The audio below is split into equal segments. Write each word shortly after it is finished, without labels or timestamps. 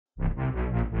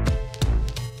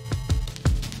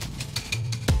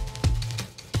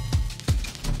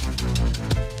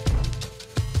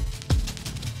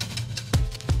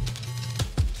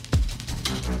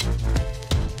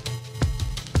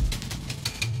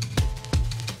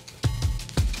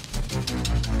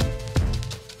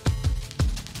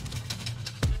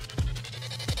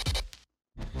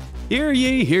Hear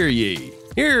ye, hear ye.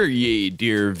 Hear ye,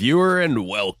 dear viewer, and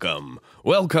welcome.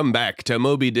 Welcome back to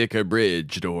MOBY-DICK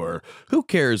Abridged, or Who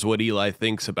Cares What Eli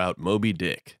Thinks About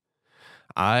Moby-Dick.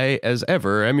 I, as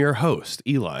ever, am your host,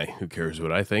 Eli, who cares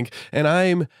what I think, and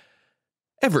I'm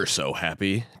ever so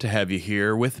happy to have you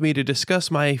here with me to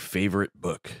discuss my favorite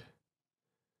book,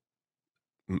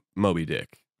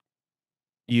 Moby-Dick.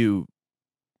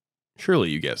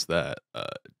 Surely you guessed that,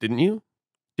 didn't you,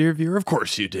 dear viewer? Of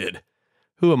course you did.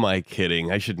 Who am I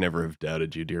kidding? I should never have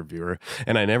doubted you, dear viewer,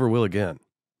 and I never will again.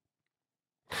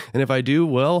 And if I do,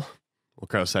 well, we'll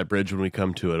cross that bridge when we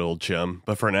come to it, old chum.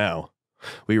 But for now,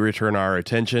 we return our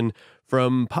attention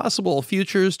from possible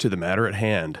futures to the matter at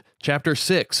hand. Chapter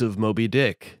 6 of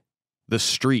Moby-Dick, The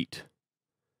Street.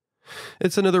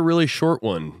 It's another really short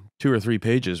one, 2 or 3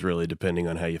 pages really, depending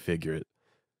on how you figure it.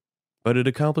 But it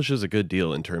accomplishes a good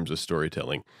deal in terms of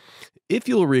storytelling. If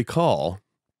you'll recall,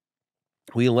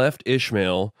 we left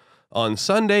Ishmael on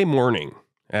Sunday morning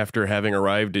after having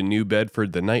arrived in New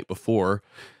Bedford the night before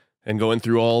and going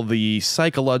through all the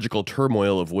psychological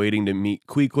turmoil of waiting to meet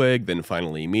Queequeg, then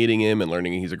finally meeting him and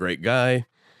learning he's a great guy,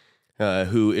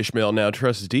 who Ishmael now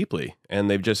trusts deeply. And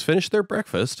they've just finished their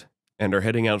breakfast and are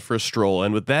heading out for a stroll.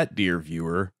 And with that, dear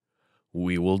viewer,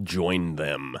 we will join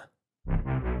them.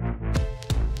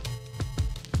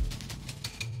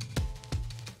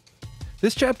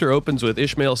 This chapter opens with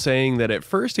Ishmael saying that at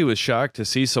first he was shocked to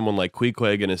see someone like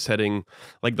Queequeg in a setting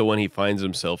like the one he finds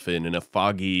himself in a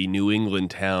foggy New England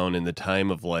town in the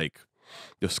time of, like,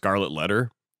 the Scarlet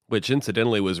Letter, which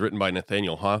incidentally was written by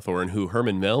Nathaniel Hawthorne, who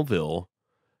Herman Melville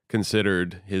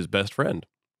considered his best friend.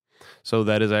 So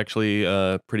that is actually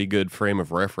a pretty good frame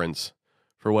of reference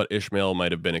for what Ishmael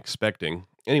might have been expecting.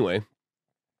 Anyway,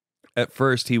 at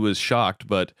first, he was shocked,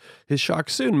 but his shock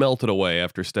soon melted away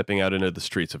after stepping out into the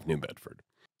streets of New Bedford.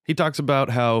 He talks about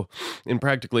how in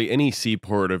practically any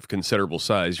seaport of considerable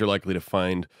size, you're likely to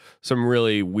find some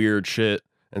really weird shit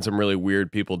and some really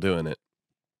weird people doing it.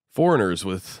 Foreigners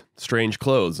with strange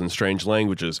clothes and strange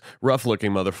languages,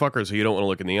 rough-looking motherfuckers who you don't want to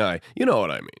look in the eye. You know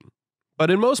what I mean. But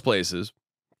in most places,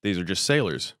 these are just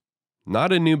sailors.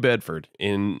 Not in New Bedford.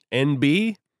 In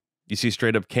NB, you see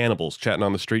straight-up cannibals chatting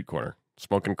on the street corner,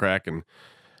 smoking crack and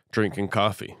drinking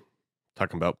coffee,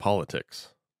 talking about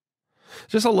politics.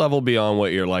 Just a level beyond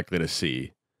what you're likely to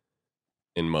see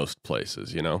in most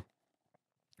places, you know?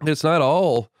 It's not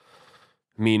all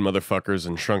mean motherfuckers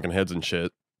and shrunken heads and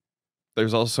shit.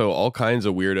 There's also all kinds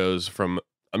of weirdos from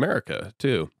America,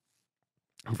 too.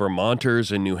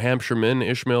 Vermonters and New Hampshiremen,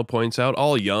 Ishmael points out,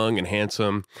 all young and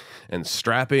handsome and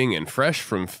strapping and fresh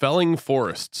from felling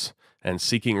forests and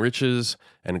seeking riches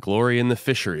and glory in the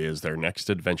fishery as their next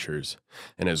adventures,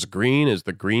 and as green as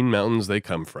the green mountains they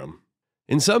come from.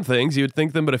 In some things, you'd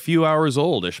think them but a few hours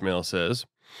old, Ishmael says,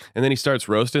 and then he starts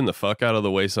roasting the fuck out of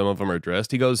the way some of them are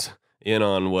dressed. He goes in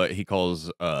on what he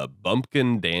calls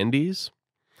bumpkin dandies,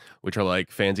 which are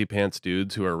like fancy pants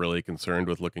dudes who are really concerned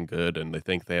with looking good, and they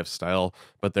think they have style,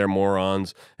 but they're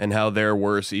morons, and how they're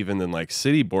worse even than like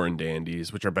city-born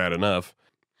dandies, which are bad enough.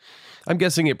 I'm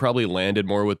guessing it probably landed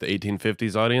more with the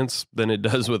 1850s audience than it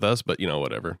does with us, but, you know,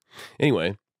 whatever.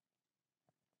 Anyway,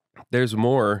 there's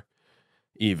more,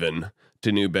 even,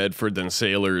 to New Bedford than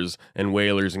sailors and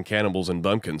whalers and cannibals and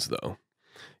bumpkins, though.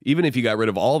 Even if you got rid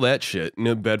of all that shit,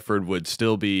 New Bedford would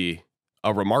still be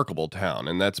a remarkable town,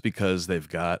 and that's because they've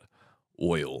got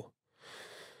oil.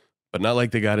 But not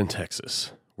like they got in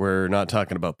Texas. We're not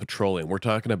talking about petroleum. We're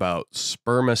talking about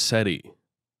spermaceti.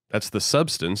 That's the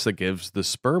substance that gives the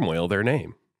sperm whale their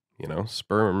name. You know,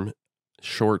 sperm,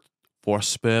 short for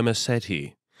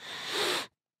spermaceti.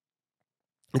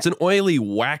 It's an oily,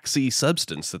 waxy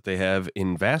substance that they have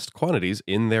in vast quantities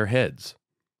in their heads.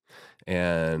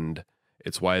 And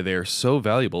it's why they're so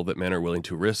valuable that men are willing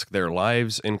to risk their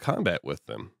lives in combat with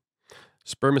them.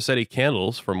 Spermaceti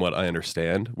candles, from what I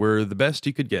understand, were the best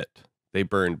you could get. They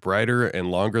burned brighter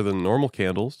and longer than normal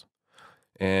candles,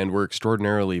 and were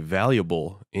extraordinarily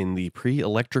valuable in the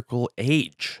pre-electrical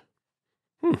age.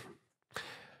 And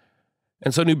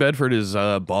so New Bedford is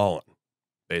ballin',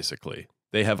 basically.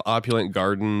 They have opulent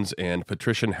gardens and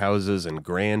patrician houses and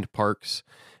grand parks,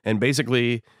 and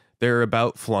basically they're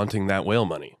about flaunting that whale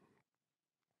money.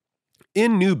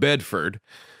 In New Bedford,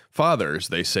 fathers,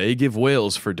 they say, give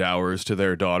whales for dowers to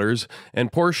their daughters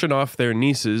and portion off their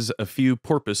nieces a few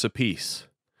porpoise apiece.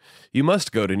 You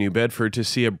must go to New Bedford to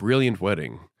see a brilliant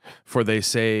wedding, for they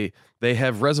say they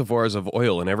have reservoirs of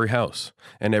oil in every house,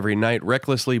 and every night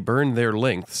recklessly burn their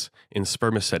lengths in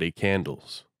spermaceti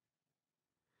candles.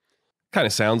 Kind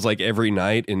of sounds like every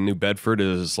night in New Bedford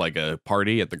is like a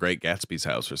party at the Great Gatsby's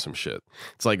house or some shit.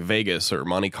 It's like Vegas or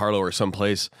Monte Carlo or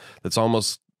someplace that's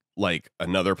almost like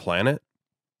another planet.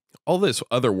 All this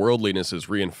otherworldliness is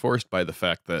reinforced by the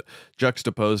fact that,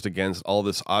 juxtaposed against all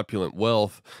this opulent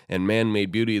wealth and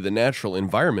man-made beauty, the natural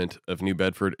environment of New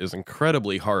Bedford is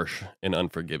incredibly harsh and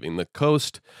unforgiving. The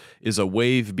coast is a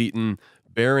wave-beaten,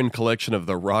 barren collection of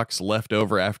the rocks left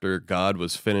over after God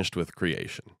was finished with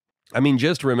creation. I mean,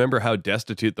 just remember how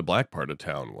destitute the black part of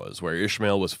town was, where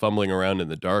Ishmael was fumbling around in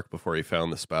the dark before he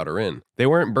found the Spouter Inn. They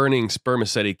weren't burning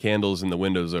spermaceti candles in the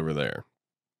windows over there.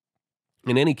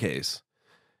 In any case,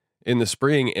 in the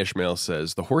spring, Ishmael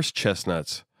says, the horse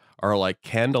chestnuts are like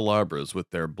candelabras with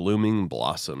their blooming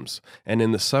blossoms, and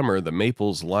in the summer the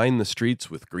maples line the streets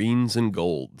with greens and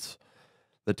golds.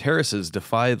 The terraces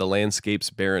defy the landscape's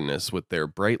barrenness with their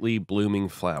brightly blooming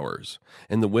flowers,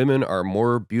 and the women are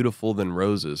more beautiful than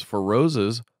roses, for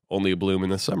roses only bloom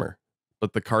in the summer.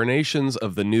 But the carnations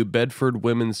of the New Bedford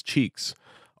women's cheeks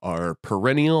are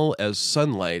perennial as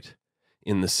sunlight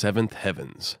in the seventh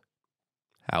heavens.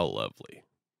 How lovely.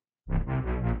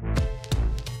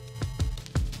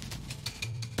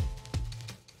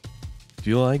 Do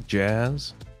you like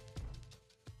jazz?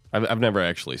 I've never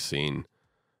actually seen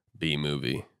B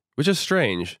movie, which is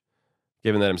strange,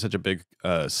 given that I'm such a big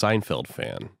Seinfeld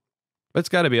fan. But it's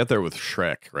got to be up there with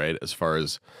Shrek, right? As far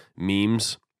as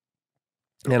memes.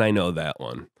 And I know that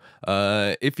one.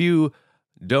 If you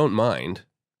don't mind,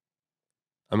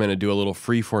 I'm going to do a little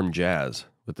freeform jazz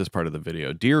with this part of the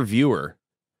video. Dear viewer,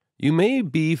 you may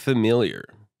be familiar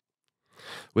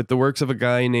with the works of a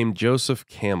guy named Joseph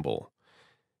Campbell.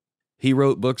 He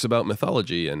wrote books about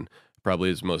mythology, and probably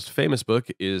his most famous book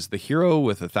is The Hero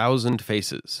with a Thousand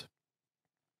Faces,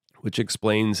 which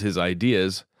explains his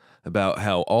ideas about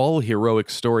how all heroic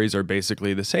stories are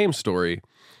basically the same story,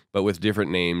 but with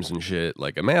different names and shit,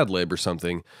 like a Mad Lib or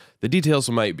something. The details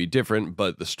might be different,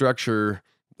 but the structure,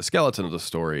 the skeleton of the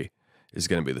story is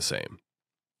going to be the same.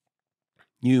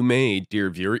 You may, dear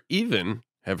viewer, even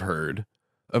have heard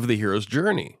of the hero's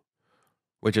journey,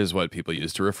 which is what people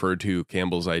use to refer to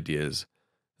Campbell's ideas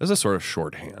as a sort of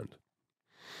shorthand.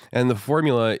 And the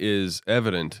formula is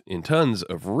evident in tons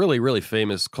of really, really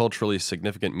famous, culturally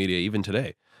significant media even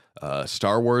today.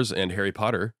 Star Wars and Harry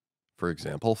Potter, for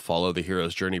example, follow the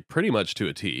hero's journey pretty much to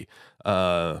a T.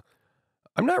 I'm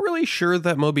not really sure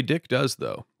that Moby-Dick does,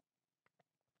 though.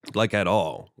 Like, at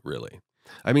all, really.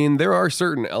 I mean, there are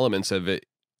certain elements of it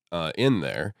in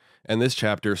there, and this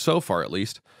chapter, so far at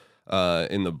least,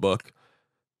 in the book,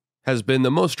 has been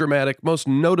the most dramatic, most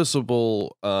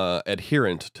noticeable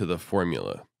adherent to the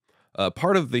formula.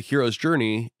 Part of the hero's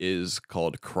journey is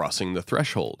called crossing the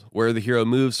threshold, where the hero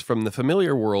moves from the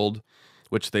familiar world,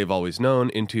 which they've always known,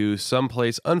 into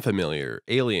someplace unfamiliar,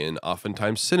 alien,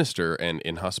 oftentimes sinister, and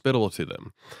inhospitable to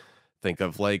them. Think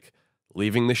of, like,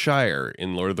 leaving the Shire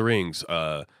in Lord of the Rings,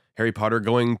 Harry Potter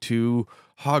going to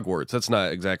Hogwarts. That's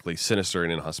not exactly sinister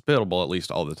and inhospitable, at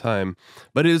least all the time,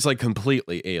 but it is like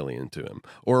completely alien to him.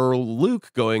 Or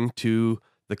Luke going to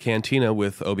the cantina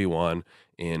with Obi-Wan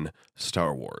in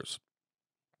Star Wars.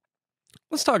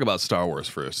 Let's talk about Star Wars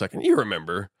for a second. You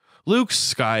remember, Luke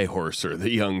Skyhorser, the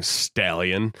young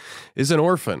stallion, is an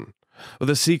orphan with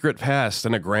a secret past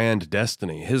and a grand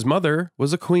destiny. His mother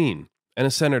was a queen and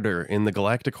a senator in the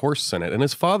Galactic Horse Senate, and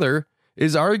his father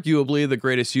is arguably the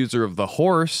greatest user of the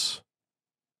horse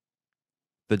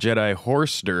the Jedi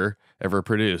Horster ever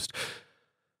produced.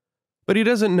 But he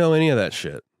doesn't know any of that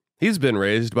shit. He's been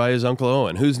raised by his Uncle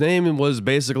Owen, whose name was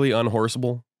basically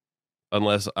unhorseable,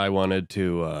 unless I wanted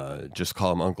to just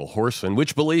call him Uncle Horseman,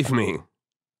 which, believe me,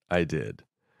 I did.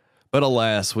 But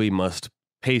alas, we must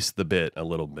pace the bit a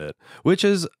little bit, which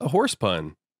is a horse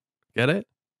pun. Get it?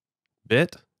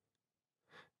 Bit?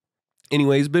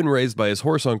 Anyway, he's been raised by his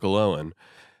horse Uncle Owen,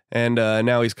 and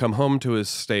now he's come home to his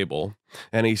stable,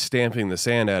 and he's stamping the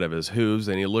sand out of his hooves,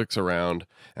 and he looks around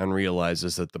and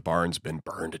realizes that the barn's been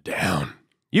burned down.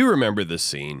 You remember this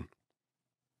scene.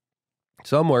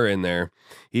 Somewhere in there,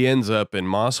 he ends up in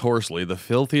Moss Horsley, the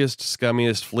filthiest,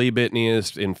 scummiest,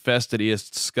 flea-bitniest,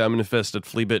 infestediest, scum-infested,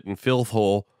 flea-bitten filth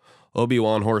hole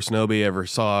Obi-Wan Horse-Nobi ever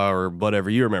saw, or whatever.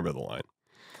 You remember the line.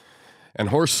 And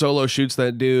Horse Solo shoots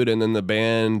that dude, and then the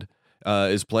band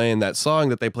is playing that song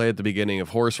that they play at the beginning of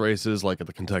horse races, like at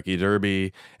the Kentucky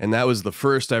Derby, and that was the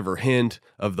first ever hint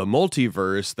of the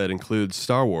multiverse that includes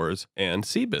Star Wars and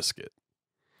Seabiscuit.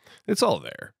 It's all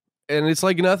there. And it's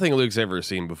like nothing Luke's ever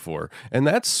seen before. And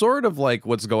that's sort of like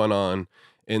what's going on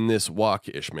in this walk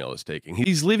Ishmael is taking.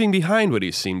 He's leaving behind what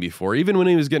he's seen before, even when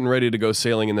he was getting ready to go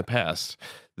sailing in the past.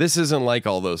 This isn't like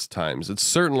all those times. It's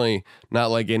certainly not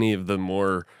like any of the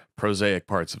more prosaic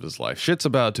parts of his life. Shit's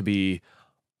about to be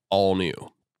all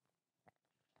new.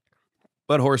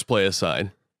 But horseplay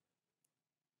aside,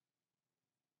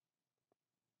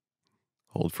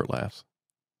 Hold for laughs.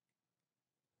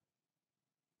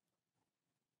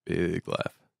 Big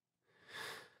laugh.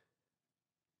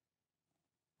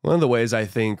 One of the ways I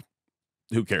think,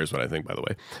 who cares what I think, by the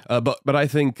way, but I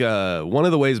think one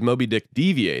of the ways Moby Dick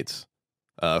deviates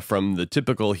from the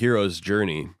typical hero's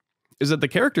journey is that the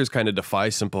characters kind of defy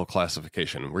simple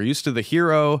classification. We're used to the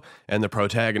hero and the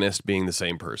protagonist being the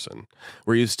same person.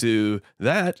 We're used to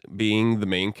that being the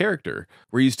main character.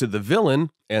 We're used to the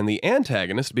villain and the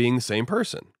antagonist being the same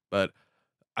person. But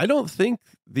I don't think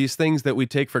these things that we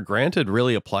take for granted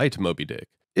really apply to Moby Dick.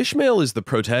 Ishmael is the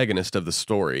protagonist of the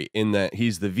story in that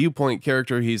he's the viewpoint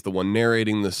character. He's the one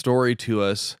narrating the story to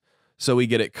us, so we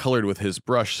get it colored with his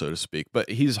brush, so to speak.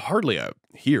 But he's hardly a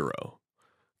hero.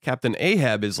 Captain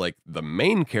Ahab is like the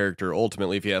main character,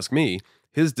 ultimately, if you ask me.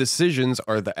 His decisions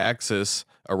are the axis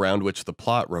around which the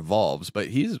plot revolves, but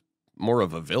he's more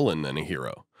of a villain than a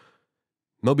hero.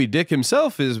 Moby Dick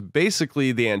himself is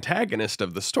basically the antagonist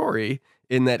of the story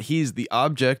in that he's the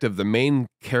object of the main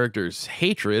character's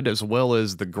hatred, as well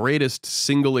as the greatest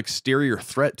single exterior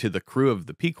threat to the crew of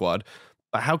the Pequod.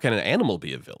 But how can an animal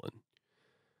be a villain?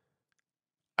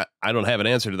 I don't have an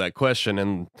answer to that question,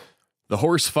 and the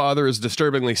horse father is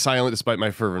disturbingly silent despite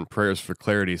my fervent prayers for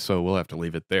clarity, so we'll have to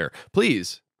leave it there.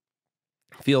 Please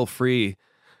feel free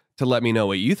to let me know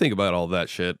what you think about all that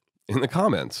shit in the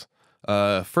comments.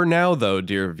 For now, though,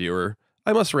 dear viewer,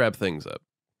 I must wrap things up.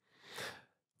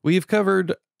 We've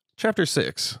covered Chapter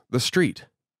 6, The Street,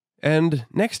 and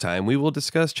next time we will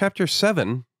discuss Chapter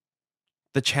 7,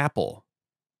 The Chapel.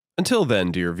 Until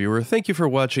then, dear viewer, thank you for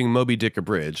watching Moby Dick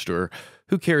Abridged, or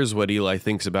who cares what Eli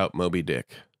thinks about Moby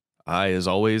Dick. I, as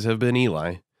always, have been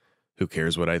Eli. Who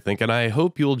cares what I think, and I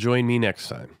hope you'll join me next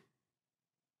time.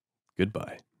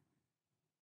 Goodbye.